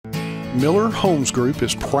Miller Homes Group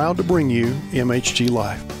is proud to bring you MHG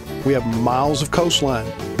Life. We have miles of coastline,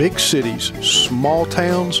 big cities, small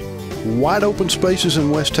towns, wide open spaces in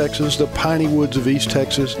West Texas, the piney woods of East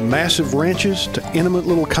Texas, massive ranches to intimate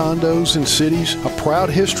little condos in cities, a proud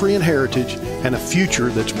history and heritage, and a future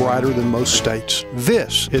that's brighter than most states.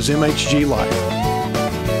 This is MHG Life.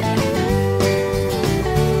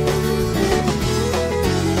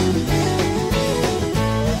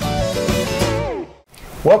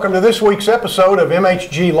 Welcome to this week's episode of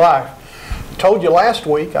MHG Life. Told you last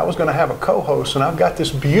week I was going to have a co-host, and I've got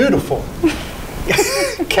this beautiful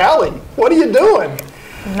Callie. What are you doing?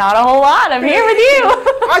 Not a whole lot. I'm here with you.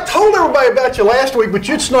 I told everybody about you last week, but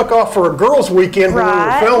you'd snuck off for a girls' weekend when we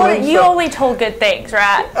were filming. Well, you only told good things,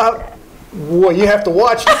 right? Well, you have to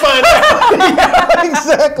watch to find out. Yeah,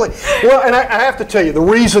 exactly. Well, and I have to tell you, the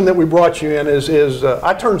reason that we brought you in is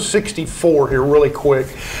I turned 64 here really quick.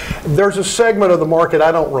 There's a segment of the market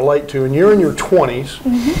I don't relate to, and you're in your 20s.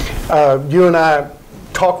 Mm-hmm. You and I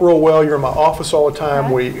talk real well. You're in my office all the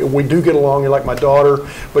time. Right. We do get along. You're like my daughter,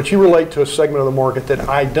 but you relate to a segment of the market that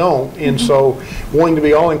I don't. And so wanting to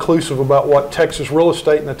be all-inclusive about what Texas real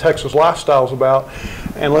estate and the Texas lifestyle is about,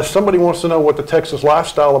 unless somebody wants to know what the Texas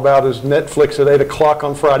lifestyle about is Netflix at 8 o'clock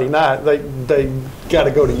on Friday night, they got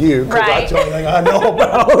to go to you, because that's the only thing I know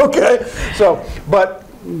about. Okay, so, but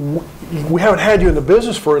we haven't had you in the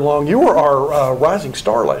business very long. You were our rising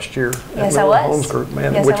star last year at Miller Homes Group,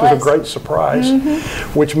 man, which was a great surprise,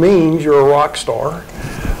 which means you're a rock star.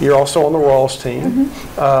 You're also on the Rawls team.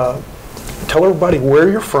 Tell everybody where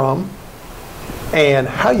you're from and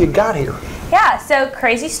how you got here. Yeah, so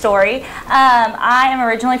crazy story. I am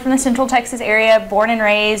originally from the Central Texas area, born and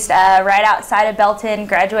raised right outside of Belton,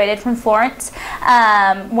 graduated from Florence,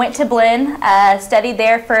 went to Blinn, studied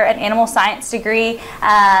there for an animal science degree,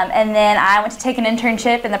 and then I went to take an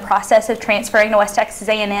internship in the process of transferring to West Texas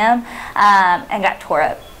A&M and got tore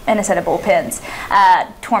up in a set of bullpens.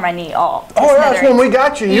 Tore my knee all. Oh, that's when we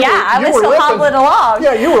got you. I was still hobbling along.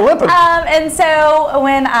 Yeah, you were limping. And so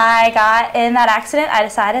when I got in that accident, I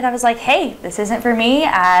decided, I was like, hey, this isn't for me.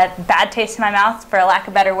 Bad taste in my mouth, for a lack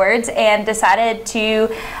of better words, and decided to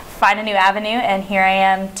find a new avenue, and here I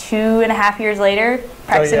am 2.5 years later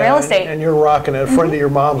practicing real estate. And you're rocking it. A friend of your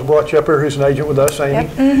mom's brought you up here, who's an agent with us, Amy,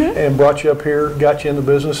 and brought you up here, got you in the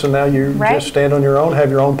business, and now you just stand on your own,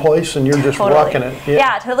 have your own place, and you're just rocking it.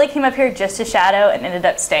 Yeah, totally came up here just to shadow and ended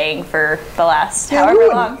up staying for the last however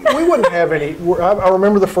long. We wouldn't have any. I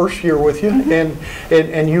remember the first year with you,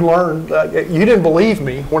 and you learned, you didn't believe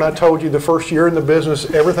me when I told you the first year in the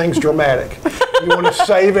business, everything's dramatic. You want to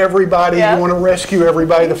save everybody, you want to rescue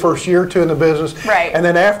everybody the first year or two in the business. Right. And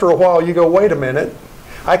then after a while you go, wait a minute,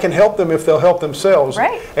 I can help them if they'll help themselves.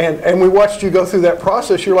 Right. And we watched you go through that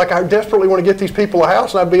process. You're like, I desperately want to get these people a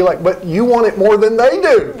house. And I'd be like, but you want it more than they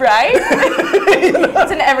do. Right.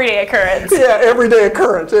 It's an everyday occurrence. Yeah, everyday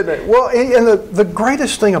occurrence, isn't it? Well, and the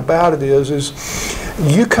greatest thing about it is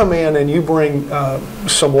you come in and you bring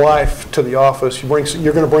some life to the office.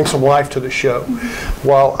 You're going to bring some life to the show.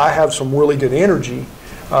 While I have some really good energy,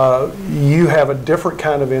 you have a different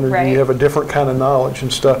kind of energy, you have a different kind of knowledge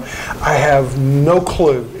and stuff. I have no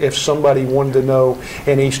clue if somebody wanted to know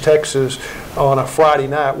in East Texas on a Friday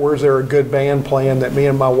night, where's there a good band playing that me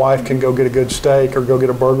and my wife can go get a good steak or go get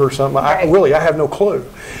a burger or something. I have no clue.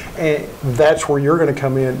 And that's where you're going to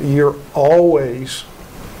come in. You're always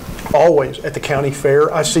at the county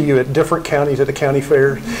fair. I see you at different counties at the county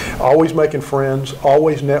fairs, always making friends,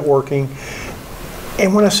 always networking.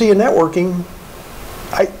 And when I see you networking,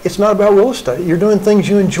 it's not about real estate. You're doing things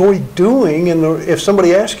you enjoy doing, and if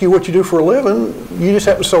somebody asks you what you do for a living, you just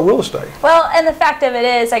happen to sell real estate. Well, and the fact of it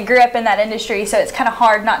is, I grew up in that industry, so it's kind of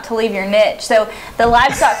hard not to leave your niche. So the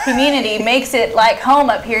livestock community makes it like home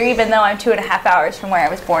up here, even though I'm 2.5 hours from where I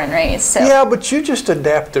was born and raised. So. Yeah, but you just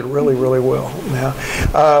adapted really, really well. Now,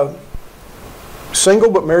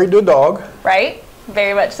 single but married to a dog. Right.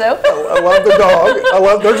 Very much so. I love the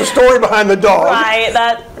dog. There's a story behind the dog. Right,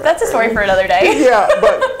 that's a story for another day. Yeah,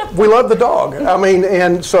 but we love the dog. I mean,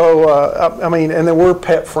 and so, and then we're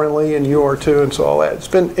pet friendly, and you are too, and so all that.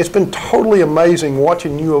 It's been totally amazing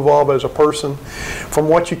watching you evolve as a person from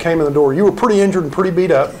what you came in the door. You were pretty injured and pretty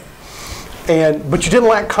beat up, but you didn't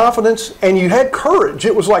lack confidence, and you had courage.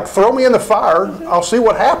 It was like, throw me in the fire, I'll see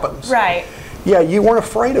what happens. Right. Yeah, you weren't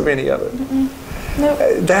afraid of any of it. Nope.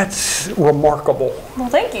 That's remarkable. Well,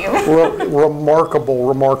 thank you.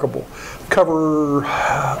 Remarkable. Cover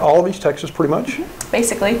all of East Texas pretty much?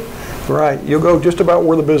 Basically. Right. You'll go just about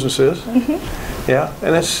where the business is. Yeah,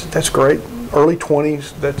 and that's great. Early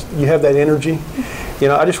 20s, you have that energy. You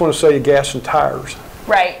know, I just want to sell you gas and tires.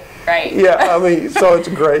 Right. great. Yeah, I mean, so it's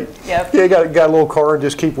great. Yep. Yeah, you got a little car and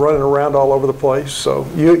just keep running around all over the place. So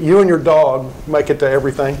you and your dog make it to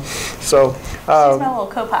everything. So She's my little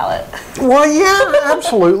co-pilot. well, yeah,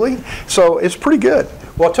 absolutely. So it's pretty good.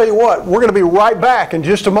 Well, I'll tell you what, we're going to be right back in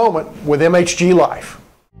just a moment with MHG Life.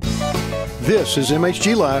 This is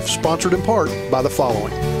MHG Life, sponsored in part by the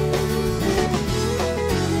following.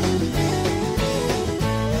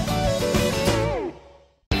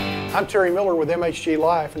 I'm Terry Miller with MHG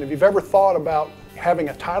Life, and if you've ever thought about having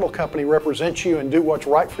a title company represent you and do what's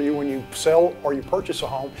right for you when you sell or you purchase a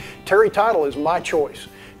home, Terry Title is my choice.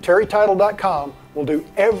 TerryTitle.com will do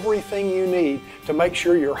everything you need to make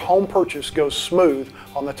sure your home purchase goes smooth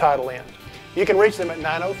on the title end. You can reach them at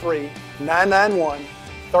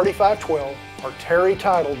 903-991-3512 or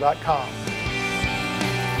TerryTitle.com.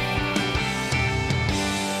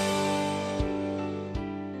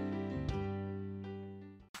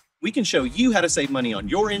 We can show you how to save money on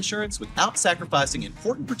your insurance without sacrificing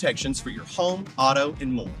important protections for your home, auto,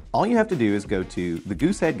 and more. All you have to do is go to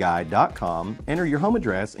thegooseheadguy.com, enter your home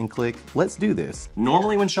address, and click Let's Do This.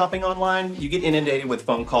 Normally when shopping online, you get inundated with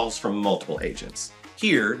phone calls from multiple agents.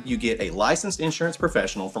 Here, you get a licensed insurance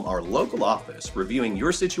professional from our local office reviewing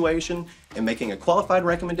your situation and making a qualified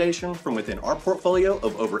recommendation from within our portfolio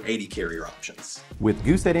of over 80 carrier options. With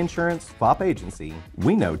Goosehead Insurance, FOP Agency,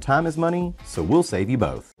 we know time is money, so we'll save you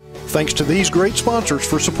both. Thanks to these great sponsors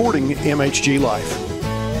for supporting MHG Life.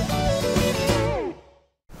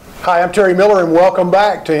 Hi, I'm Terry Miller, and welcome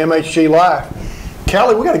back to MHG Life.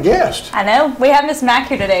 Kelly, we got a guest. I know. We have Miss Mack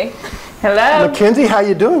here today. Hello. Mackenzie, how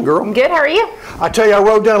you doing, girl? I'm good. How are you? I tell you, I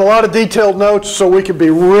wrote down a lot of detailed notes so we could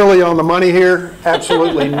be really on the money here.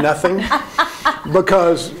 Absolutely nothing,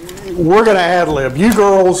 because we're going to ad-lib. You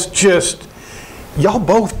girls just, y'all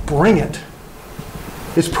both bring it.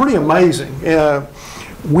 It's pretty amazing.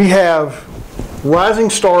 We have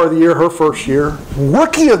Rising Star of the Year, her first year.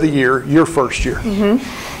 Rookie of the Year, your first year. Mm-hmm.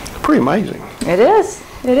 Pretty amazing. It is.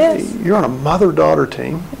 It is. You're on a mother-daughter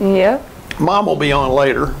team. Yep. Mom will be on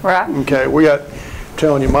later. Right. Okay, we got,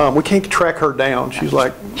 telling you, Mom, we can't track her down. She's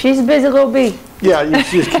like, she's a busy little bee. yeah,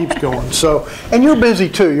 she just keeps going. So, and you're busy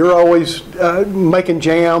too. You're always making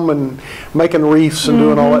jam and making wreaths and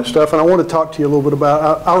doing all that stuff. And I want to talk to you a little bit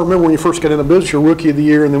about, I remember when you first got into business, your Rookie of the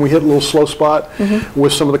Year, and then we hit a little slow spot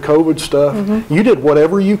with some of the COVID stuff. You did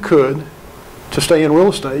whatever you could to stay in real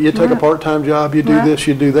estate. You take a part-time job, you do this,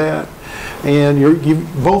 you do that. And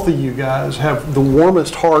both of you guys have the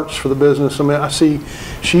warmest hearts for the business. I mean, I see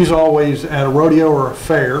she's always at a rodeo or a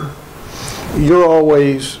fair. You're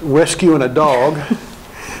always rescuing a dog.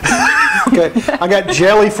 Okay, I got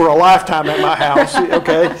jelly for a lifetime at my house.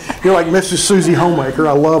 Okay, you're like Mrs. Susie Homemaker.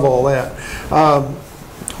 I love all that.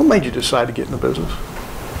 What made you decide to get in the business?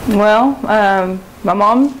 Well, my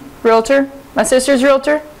mom's realtor, my sister's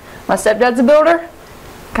realtor, my stepdad's a builder.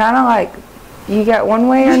 Kind of like, you got one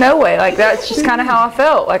way or no way. Like, that's just kind of how I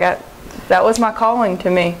felt. Like, that was my calling to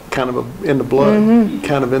me. Kind of in the blood.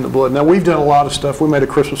 Kind of in the blood. Now, we've done a lot of stuff. We made a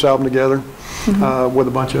Christmas album together with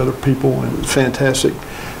a bunch of other people, and fantastic.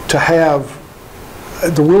 To have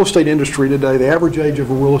the real estate industry today, the average age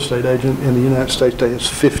of a real estate agent in the United States today is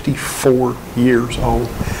 54 years old.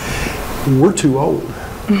 We're too old.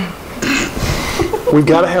 We've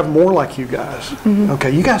got to have more like you guys.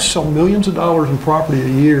 Okay, you guys sell millions of dollars in property a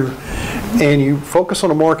year, and you focus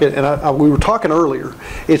on a market, and we were talking earlier,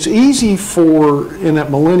 it's easy for, in that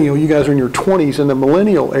millennial, you guys are in your 20s, in the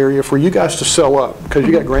millennial area, for you guys to sell up, because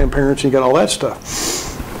you got grandparents and you got all that stuff.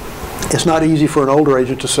 It's not easy for an older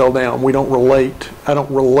agent to sell down. We don't relate, I don't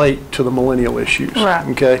relate to the millennial issues. Right.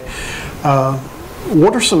 Okay.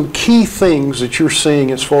 What are some key things that you're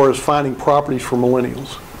seeing as far as finding properties for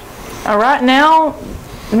millennials? Right now,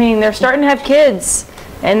 I mean, they're starting to have kids,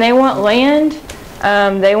 and they want land.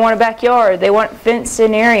 They want a backyard. They want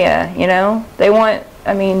fenced-in area, you know. They want,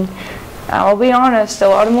 I mean, I'll be honest, a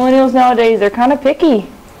lot of millennials nowadays, they're kind of picky.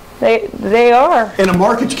 They are. In a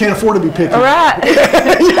market, you can't afford to be picky. Right.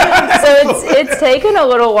 So it's taken a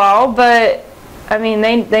little while, but, I mean,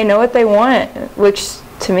 they know what they want, which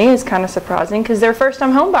to me is kind of surprising, because they're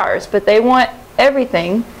first-time home buyers, but they want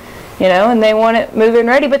everything. You know, and they want it move-in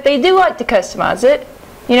ready, but they do like to customize it.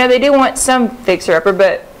 You know, they do want some fixer-upper,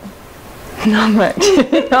 but not much.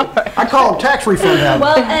 I call them tax refund houses.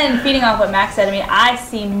 Well, and feeding off what Max said, I mean, I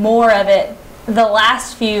see more of it. The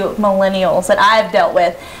last few millennials that I've dealt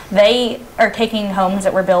with, they are taking homes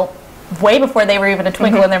that were built way before they were even a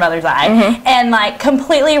twinkle in their mother's eye, and like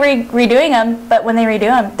completely redoing them. But when they redo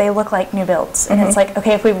them, they look like new builds, and it's like,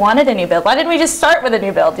 okay, if we wanted a new build, why didn't we just start with a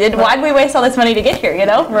new build? Why did we waste all this money to get here? You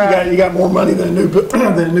know, you got more money than a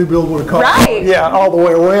new build would have cost. Right. Yeah, all the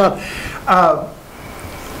way around.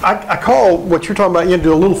 I call what you're talking about, you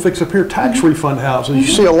do a little fix up here, tax refund houses. You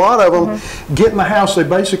see a lot of them getting the house they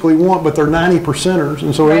basically want, but they're 90%ers.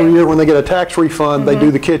 And so every year when they get a tax refund, they do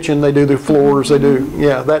the kitchen, they do the floors, they do,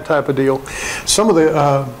 that type of deal. Some of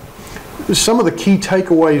the key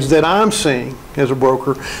takeaways that I'm seeing as a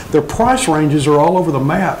broker, their price ranges are all over the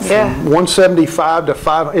map, from 175 to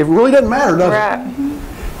 5. It really doesn't matter, does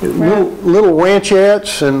it? Little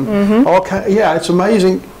ranchettes and all kind. Yeah, it's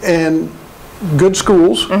amazing. And good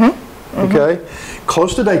schools, okay,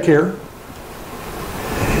 close to daycare,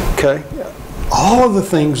 okay, all of the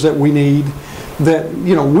things that we need that,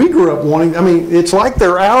 we grew up wanting. I mean, it's like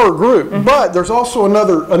they're our group, but there's also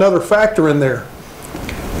another factor in there.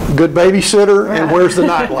 Good babysitter and where's the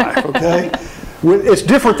nightlife, okay? It's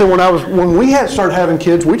different than when we had started having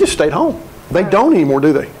kids, we just stayed home. They don't anymore,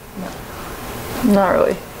 do they? No. Not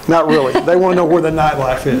really. Not really. They want to know where the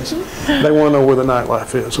nightlife is. They want to know where the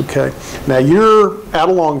nightlife is, okay? Now, you're out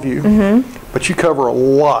of Longview, but you cover a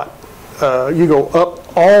lot. You go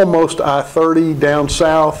up almost I-30, down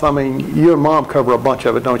south. I mean, you and Mom cover a bunch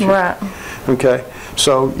of it, don't you? Right. Okay.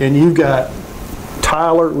 So, and you've got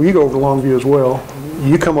Tyler. You go over to Longview as well.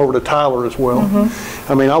 You come over to Tyler as well.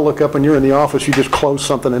 I mean, I'll look up and you're in the office, you just close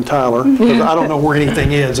something in Tyler, because I don't know where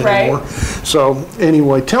anything is anymore. So,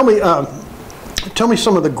 anyway, tell me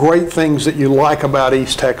some of the great things that you like about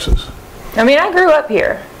East Texas. I mean, I grew up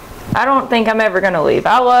here. I don't think I'm ever going to leave.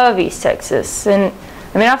 I love East Texas. And,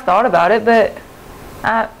 I mean, I've thought about it, but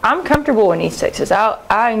I'm comfortable in East Texas.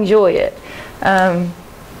 I enjoy it. I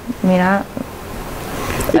mean,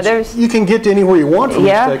 you can get to anywhere you want from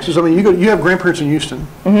East Texas. I mean, you have grandparents in Houston,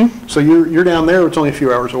 so you're down there. It's only a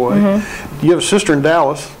few hours away. You have a sister in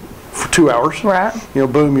Dallas for 2 hours. Right.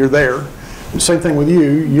 Boom, you're there. Same thing with you.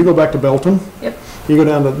 You go back to Belton. Yep. You go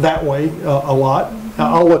down to that way a lot.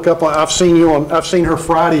 I'll look up. I've seen her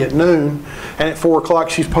Friday at noon, and at 4 o'clock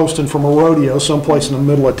she's posting from a rodeo someplace in the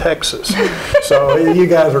middle of Texas. So you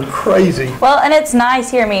guys are crazy. Well, and it's nice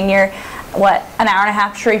here. I mean, you're an hour and a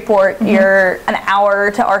half to Shreveport. You're an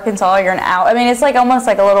hour to Arkansas. You're an hour. I mean, it's like almost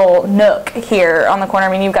like a little nook here on the corner.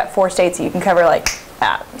 I mean, you've got 4 states that you can cover like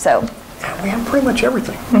that. So. We have pretty much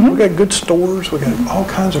everything. We've got good stores. We've got all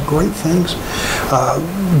kinds of great things.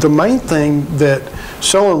 The main thing that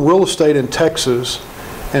selling real estate in Texas,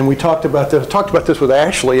 and we talked about this with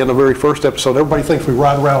Ashley in the very first episode. Everybody thinks we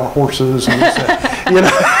ride around on horses, and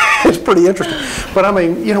it's pretty interesting. But I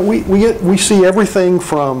mean, we see everything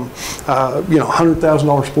from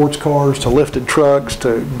 $100,000 sports cars to lifted trucks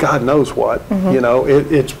to God knows what.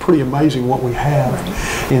 It's pretty amazing what we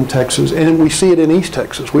have in Texas, and we see it in East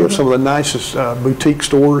Texas. We have some of the nicest boutique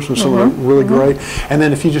stores and some of the really great. And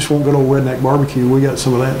then if you just want good old redneck barbecue, we got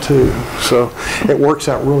some of that too. So it works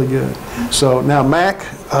out really good. So now, Mac,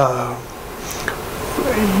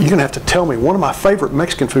 you're going to have to tell me, one of my favorite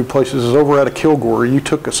Mexican food places is over out of Kilgore. You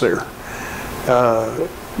took us there.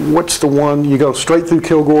 What's the one, you go straight through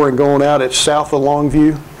Kilgore and going out, it's south of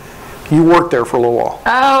Longview. You worked there for a little while.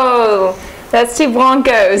 Oh, that's T.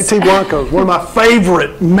 Blanco's. T. Blanco's, one of my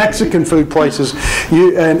favorite Mexican food places.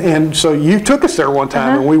 And so you took us there one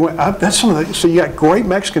time, and we went, that's some of the, so you got great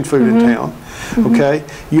Mexican food in town. Okay,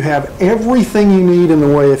 you have everything you need in the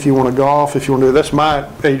way if you want to golf, if you want to do, that's my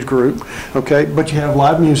age group. Okay, but you have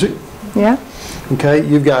live music. Yeah. Okay,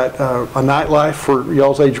 you've got a nightlife for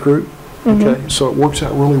y'all's age group. Okay, so it works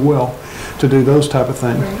out really well to do those type of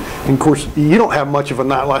things. And of course, you don't have much of a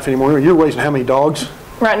nightlife anymore. You're raising how many dogs?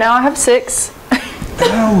 Right now I have 6.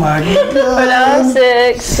 Oh my God. Right now I have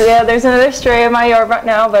 6. Yeah, there's another stray in my yard right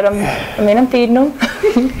now, but I'm feeding them.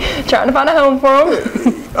 Trying to find a home for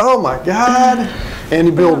them. Oh my God. And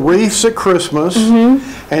you build wreaths at Christmas.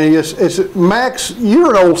 And Max,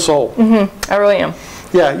 you're an old soul. I really am.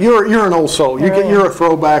 Yeah, you're an old soul. You're a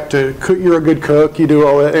throwback to you're a good cook. You do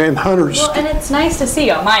all that, and Hunter's. Well, and it's nice to see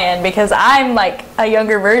on my end because I'm like a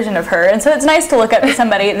younger version of her, and so it's nice to look up to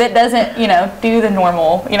somebody that doesn't, do the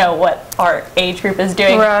normal, what our age group is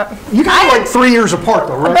doing. Right. You guys are like 3 years apart,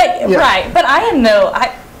 though, right? But, Right, but I am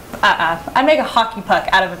I'd make a hockey puck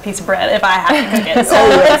out of a piece of bread if I had to cook it. So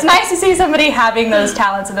it's nice to see somebody having those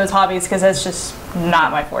talents and those hobbies because that's just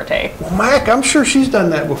not my forte. Well, Mac, I'm sure she's done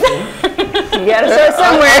that before. You gotta start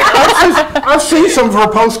somewhere. I've seen some of her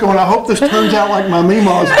posts going, I hope this turns out like my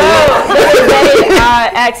Meemaw's did. The other day,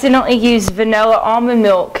 I accidentally used vanilla almond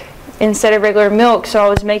milk instead of regular milk, so I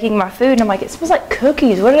was making my food, and I'm like, it smells like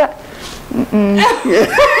cookies. What did I...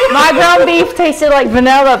 My ground beef tasted like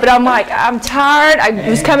vanilla, but I'm like, I'm tired. I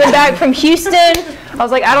was coming back from Houston. I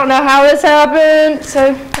was like, I don't know how this happened.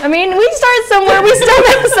 So, I mean, we start somewhere. We still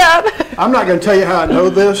mess up. I'm not going to tell you how I know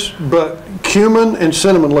this, but cumin and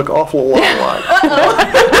cinnamon look awful lot alike.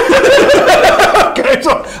 Okay,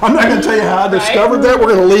 so I'm not going to tell you how I discovered that.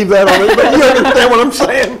 We're going to leave that on it, but you understand what I'm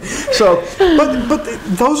saying. So, but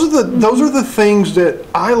those are the things that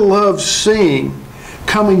I love seeing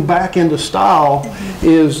coming back into style,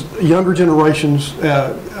 is younger generations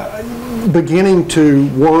beginning to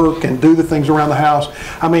work and do the things around the house.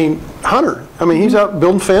 I mean, Hunter, he's out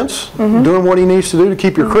building fence, doing what he needs to do to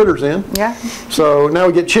keep your critters in. Yeah. So now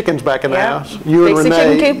we get chickens back in the house. You and Fixed the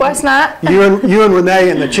Renee. chicken coop last night. You and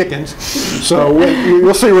Renee and the chickens. So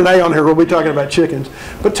we'll see Renee on here. We'll be talking about chickens.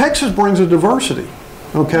 But Texas brings a diversity.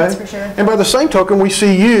 Okay. That's for sure. And by the same token, we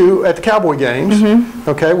see you at the Cowboy games,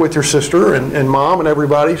 okay, with your sister and mom and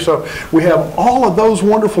everybody. So we have all of those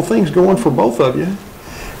wonderful things going for both of you.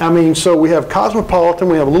 So we have cosmopolitan,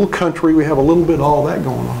 we have a little country, we have a little bit of all that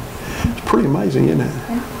going on. It's pretty amazing, isn't it?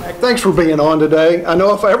 Yeah. Thanks for being on today. I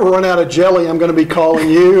know if I ever run out of jelly, I'm going to be calling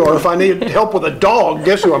you, or if I need help with a dog,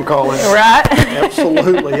 guess who I'm calling? Right.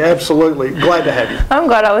 Absolutely, absolutely. Glad to have you. I'm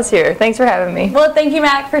glad I was here. Thanks for having me. Well, thank you,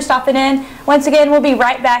 Mac, for stopping in. Once again, we'll be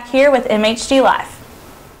right back here with MHG Life.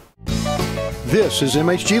 This is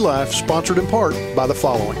MHG Life, sponsored in part by the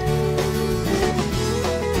following.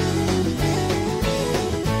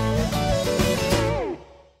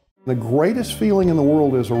 The greatest feeling in the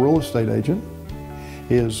world as a real estate agent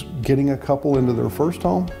is getting a couple into their first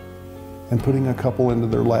home and putting a couple into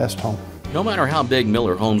their last home. No matter how big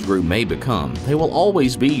Miller Homes Group may become, they will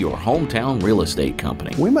always be your hometown real estate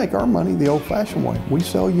company. We make our money the old-fashioned way. We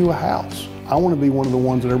sell you a house. I want to be one of the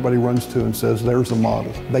ones that everybody runs to and says, there's a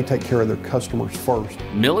model. They take care of their customers first.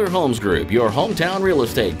 Miller Homes Group, your hometown real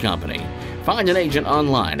estate company. Find an agent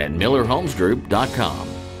online at millerhomesgroup.com.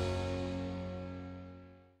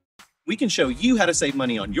 We can show you how to save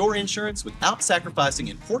money on your insurance without sacrificing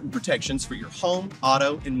important protections for your home,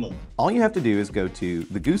 auto, and more. All you have to do is go to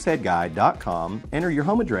thegooseheadguy.com, enter your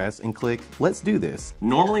home address, and click Let's Do This.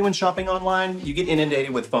 Normally when shopping online, you get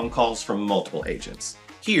inundated with phone calls from multiple agents.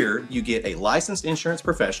 Here, you get a licensed insurance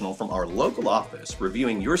professional from our local office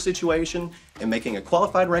reviewing your situation and making a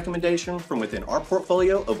qualified recommendation from within our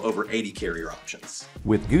portfolio of over 80 carrier options.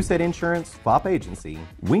 With Goosehead Insurance, FOP Agency,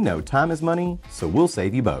 we know time is money, so we'll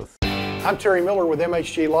save you both. I'm Terry Miller with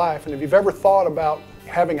MHG Life, and if you've ever thought about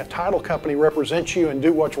having a title company represent you and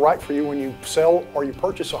do what's right for you when you sell or you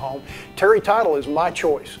purchase a home, Terry Title is my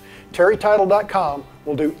choice. TerryTitle.com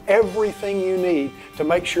will do everything you need to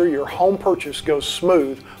make sure your home purchase goes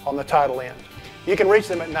smooth on the title end. You can reach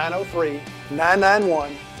them at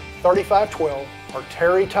 903-991-3512 or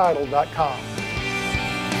TerryTitle.com.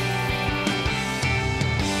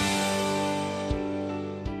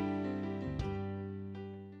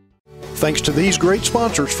 Thanks to these great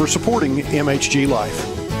sponsors for supporting MHG Life.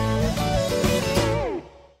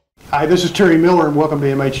 Hi, this is Terry Miller and welcome to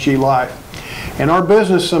MHG Life. In our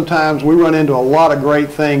business, sometimes we run into a lot of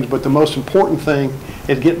great things, but the most important thing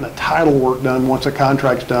is getting the title work done once a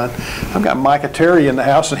contract's done. I've got Micah Terry in the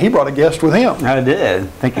house, and he brought a guest with him. I did.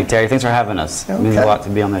 Thank you, Terry. Thanks for having us. It means a lot to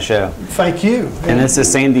be on the show. Thank you. And this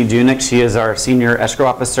is Sandy Junick. She is our senior escrow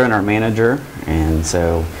officer and our manager. And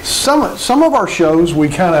so some of our shows, we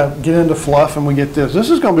kind of get into fluff and we get this. This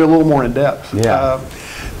is going to be a little more in depth. Yeah.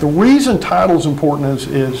 The reason title is important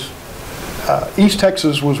is East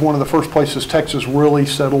Texas was one of the first places Texas really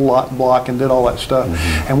settled lot and block and did all that stuff.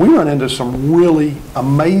 And we run into some really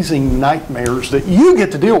amazing nightmares that you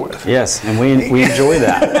get to deal with. yes, and we enjoy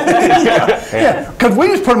that. Yeah, because we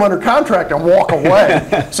just put them under contract and walk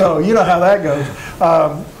away. So you know how that goes.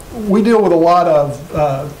 We deal with a lot of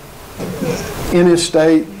in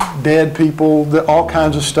estate, dead people, all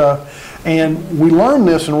kinds of stuff. And we learn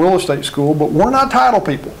this in real estate school, but we're not title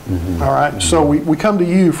people, all right? So we come to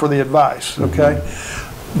you for the advice, okay?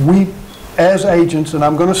 We, as agents, and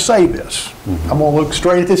I'm going to say this, I'm going to look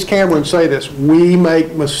straight at this camera and say this, we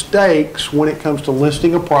make mistakes when it comes to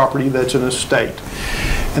listing a property that's an estate.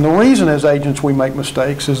 And the reason as agents we make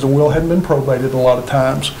mistakes is the will hadn't been probated a lot of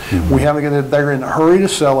times. We haven't got, they're in a hurry to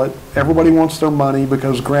sell it. Everybody wants their money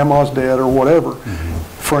because grandma's dead or whatever.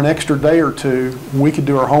 For an extra day or two, we could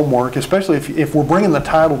do our homework, especially if we're bringing the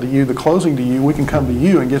title to you, the closing to you, we can come to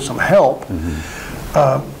you and get some help.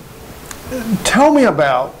 Tell me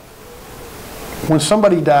about when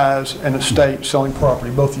somebody dies in a state selling property,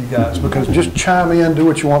 both of you guys, because just chime in, do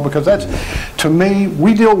what you want, because that's, to me,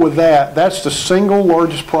 we deal with that. That's the single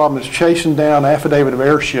largest problem is chasing down affidavit of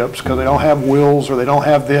heirships because they don't have wills or they don't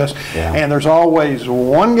have this. And there's always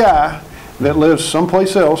one guy that lives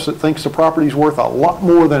someplace else that thinks the property's worth a lot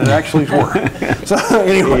more than it actually is worth. So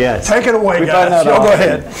anyway, take it away, guys. Y'all go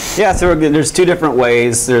ahead. Yeah, so there's two different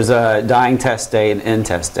ways. There's a dying testate and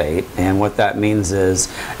intestate, and what that means is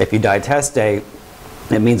if you die testate,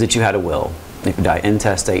 it means that you had a will. If you die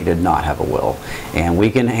intestate, you did not have a will. And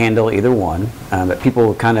we can handle either one, but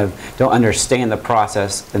people kind of don't understand the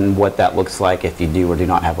process and what that looks like if you do or do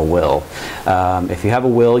not have a will. If you have a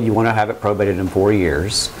will, you want to have it probated in 4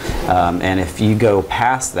 years. And if you go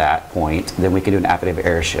past that point, then we can do an affidavit of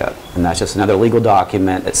heirship. And that's just another legal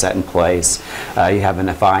document that's set in place. You have an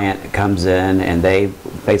affiant that comes in and they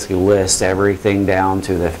basically list everything down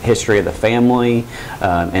to the history of the family,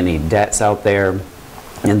 any debts out there.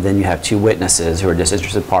 And then you have 2 witnesses who are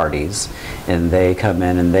disinterested parties, and they come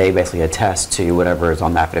in and they basically attest to whatever is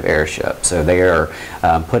on the affidavit of heirship. So they are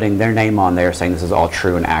putting their name on there saying this is all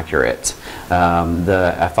true and accurate.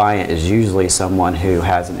 The affiant is usually someone who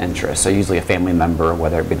has an interest, so usually a family member,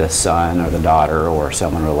 whether it be the son or the daughter or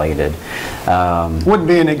someone related. Wouldn't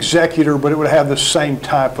be an executor, but it would have the same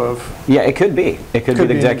type of... Yeah, it could be. It could be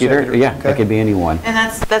the executor. Yeah, okay. It could be anyone.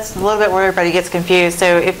 And that's a little bit where everybody gets confused.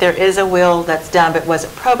 So if there is a will that's done but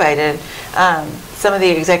wasn't probated, some of the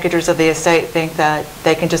executors of the estate think that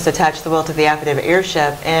they can just attach the will to the affidavit of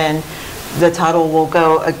heirship and the title will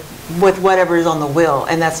go with whatever is on the will,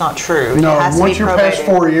 and that's not true. No, it has once to be you're past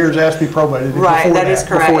 4 years, it has to be probated. Right, Before that is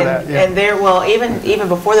correct. And yeah. there, well, even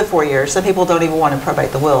before the 4 years, some people don't even want to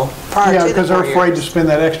probate the will prior Yeah, to the 4 years. because they're afraid to spend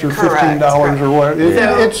that extra Correct, $15 or whatever.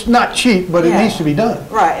 Yeah. It's not cheap, but it Yeah. needs to be done.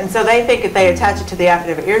 Right, and so they think if they attach it to the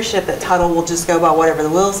affidavit of heirship, that title will just go by whatever the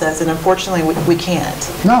will says, and unfortunately, we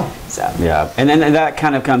can't. No. So. Yeah, and then that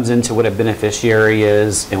kind of comes into what a beneficiary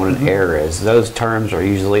is and what an heir is. Those terms are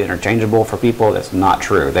usually interchangeable for people. That's not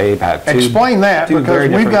true. They've had Explain that, because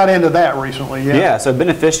we've got into that recently. Yeah. Yeah, so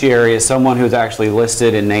beneficiary is someone who's actually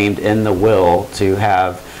listed and named in the will to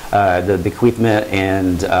have the bequeathment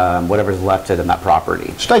and whatever's left to them, that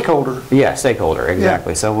property. Stakeholder. Yeah, stakeholder,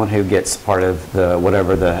 exactly. Yeah. Someone who gets part of the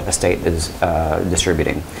whatever the estate is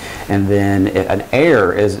distributing. And then an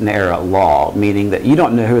heir is an heir at law, meaning that you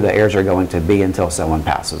don't know who the heirs are going to be until someone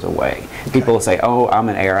passes away. Okay. People say, "Oh, I'm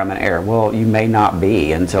an heir, I'm an heir." Well, you may not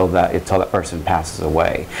be until that person passes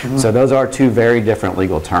away. Mm-hmm. So those are 2 very different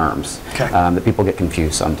legal terms that people get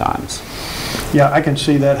confused sometimes. Yeah, I can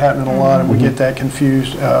see that happening a lot, and we get that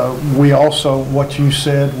confused. We also, what you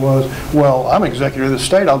said was, well, I'm executor of the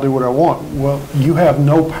estate, I'll do what I want. Well, you have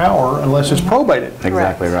no power unless it's probated.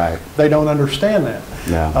 Exactly right. They don't understand that.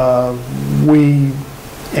 Yeah.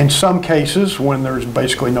 In some cases, when there's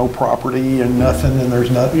basically no property and nothing, and there's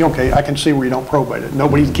nothing, okay, I can see where you don't probate it.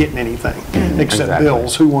 Nobody's getting anything except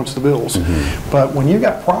bills. Who wants the bills? But when you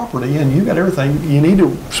got property and you got everything, you need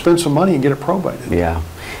to spend some money and get it probated. Yeah.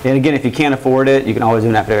 And again, if you can't afford it, you can always do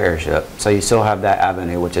an affidavit of heirship. So you still have that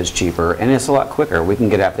avenue, which is cheaper, and it's a lot quicker. We can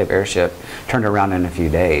get affidavit of heirship turned around in a few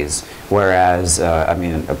days, whereas, I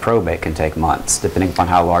mean, a probate can take months, depending upon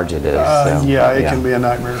how large it is. Yeah, it can be a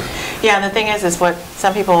nightmare. Yeah, and the thing is what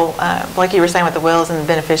some people, like you were saying with the wills and the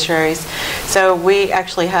beneficiaries, so we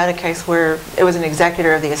actually had a case where it was an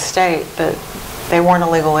executor of the estate, but they weren't a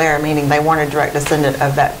legal heir, meaning they weren't a direct descendant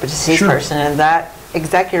of that deceased person, and that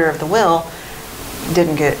executor of the will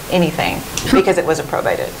didn't get anything because it wasn't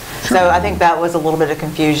probated. So I think that was a little bit of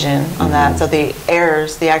confusion on that. So the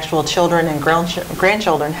heirs, the actual children and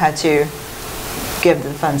grandchildren, had to give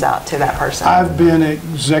the funds out to that person. I've been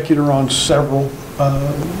executor on several,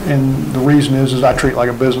 and the reason is I treat it like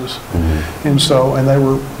a business, and so they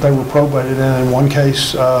were probated, and in one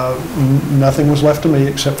case nothing was left to me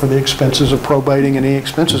except for the expenses of probating and any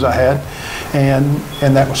expenses I had,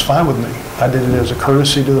 and that was fine with me. I did it as a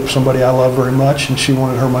courtesy to somebody I love very much, and she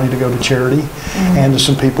wanted her money to go to charity, and to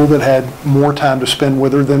some people that had more time to spend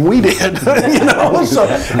with her than we did. You know, so,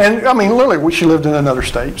 and I mean, literally, she lived in another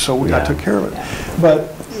state, so I took care of it.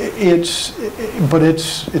 But it's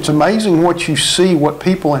amazing what you see, what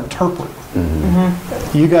people interpret.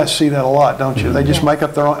 You guys see that a lot, don't you? They just make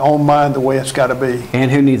up their own mind the way it's got to be.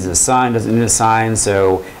 And who needs a sign, doesn't need a sign.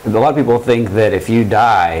 So a lot of people think that if you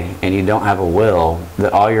die and you don't have a will,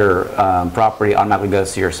 that all your property automatically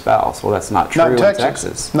goes to your spouse. Well, that's not true in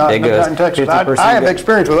Texas. Not in Texas. I have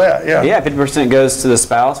experience with that, yeah. Yeah, 50% goes to the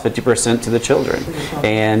spouse, 50% to the children.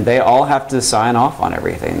 And they all have to sign off on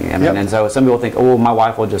everything. I mean, and so some people think, oh, my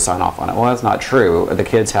wife will just sign off on it. Well, that's not true. The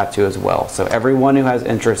kids have to as well. So everyone who has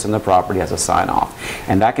interest in the property has to sign off.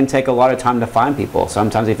 And that can take a lot of time to find people.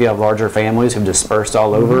 Sometimes if you have larger families who've dispersed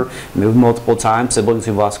all over, moved multiple times, siblings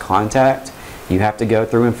who've lost contact, you have to go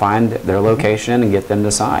through and find their location and get them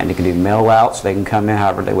to sign. You can do mail out so they can come in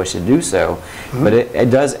however they wish to do so. But it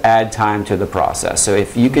does add time to the process. So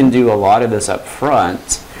if you can do a lot of this up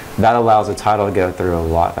front, that allows the title to go through a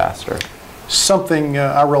lot faster. Something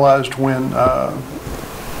I realized when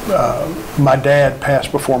my dad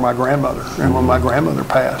passed before my grandmother, and when my grandmother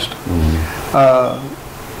passed,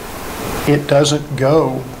 it doesn't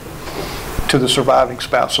go to the surviving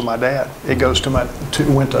spouse of my dad. It goes to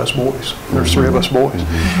went to us boys. There's 3 of us boys.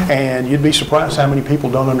 And you'd be surprised how many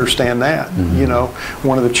people don't understand that. You know,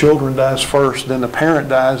 one of the children dies first, then the parent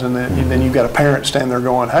dies, and then you've got a parent standing there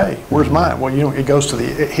going, hey, where's mine? Well, you know, it goes to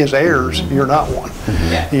his heirs, you're not one.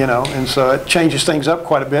 You know, and so it changes things up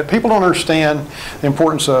quite a bit. People don't understand the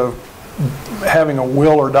importance of having a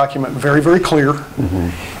will or document very, very clear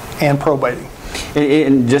and probating.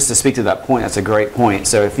 And just to speak to that point, that's a great point.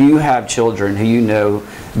 So if you have children who you know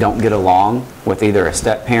don't get along with either a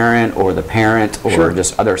step parent or the parent or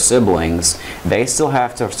just other siblings, they still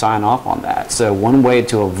have to sign off on that. So one way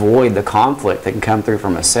to avoid the conflict that can come through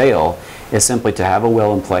from a sale is simply to have a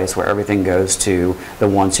will in place where everything goes to the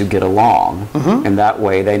ones who get along, and that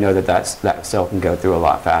way they know that that sale can go through a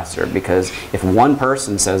lot faster. Because if one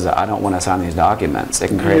person says, I don't want to sign these documents, it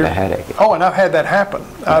can create a headache. Oh, and I've had that happen.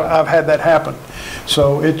 I've had that happen.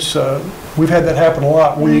 So it's we've had that happen a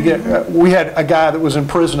lot. We had a guy that was in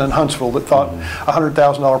prison in Huntsville that thought a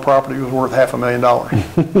 $100,000 property was worth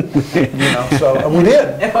 $500,000. You know, so we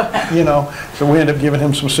did. You know, so we ended up giving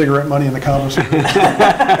him some cigarette money in the commons, and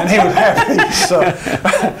he was happy. So,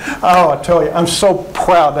 oh, I tell you, I'm so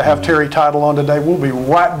proud to have Terry Title on today. We'll be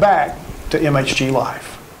right back to MHG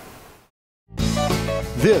Life.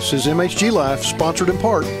 This is MHG Life, sponsored in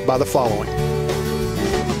part by the following.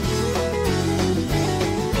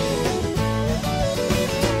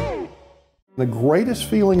 The greatest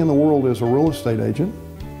feeling in the world as a real estate agent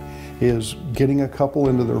is getting a couple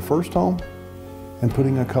into their first home and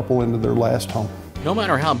putting a couple into their last home. No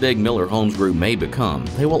matter how big Miller Homes Group may become,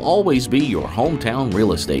 they will always be your hometown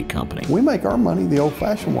real estate company. We make our money the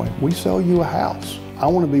old-fashioned way. We sell you a house. I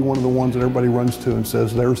want to be one of the ones that everybody runs to and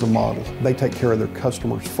says, there's the model. They take care of their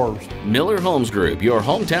customers first. Miller Homes Group, your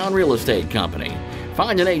hometown real estate company.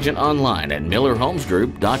 Find an agent online at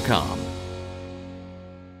millerhomesgroup.com.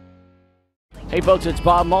 Hey folks, it's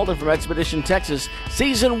Bob Malden from Expedition Texas.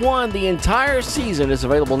 Season 1, the entire season, is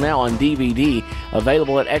available now on DVD,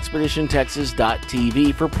 available at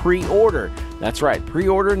expeditiontexas.tv for pre-order. That's right,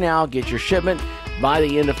 pre-order now, get your shipment by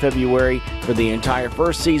the end of February for the entire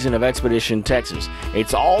first season of Expedition Texas.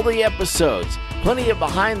 It's all the episodes, plenty of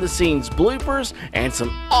behind-the-scenes bloopers, and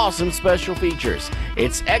some awesome special features.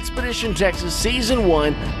 It's Expedition Texas Season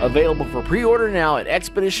 1, available for pre-order now at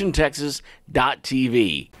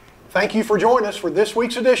expeditiontexas.tv. Thank you for joining us for this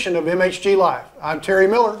week's edition of MHG Live. I'm Terry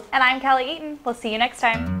Miller. And I'm Kelly Eaton. We'll see you next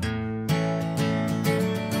time.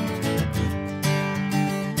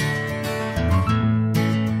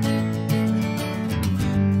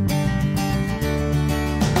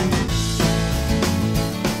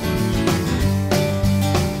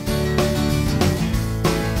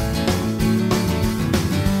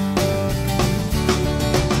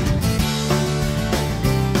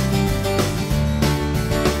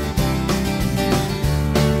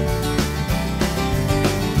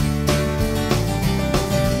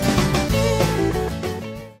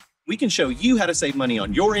 We can show you how to save money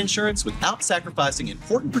on your insurance without sacrificing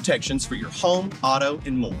important protections for your home, auto,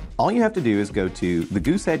 and more. All you have to do is go to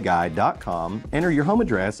thegooseheadguide.com, enter your home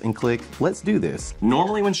address, and click Let's Do This.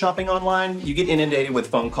 Normally when shopping online, you get inundated with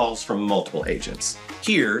phone calls from multiple agents.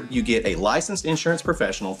 Here, you get a licensed insurance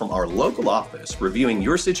professional from our local office reviewing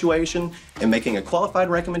your situation and making a qualified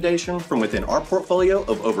recommendation from within our portfolio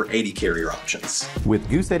of over 80 carrier options. With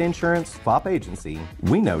Goosehead Insurance, FOP Agency,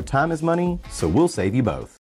 we know time is money, so we'll save you both.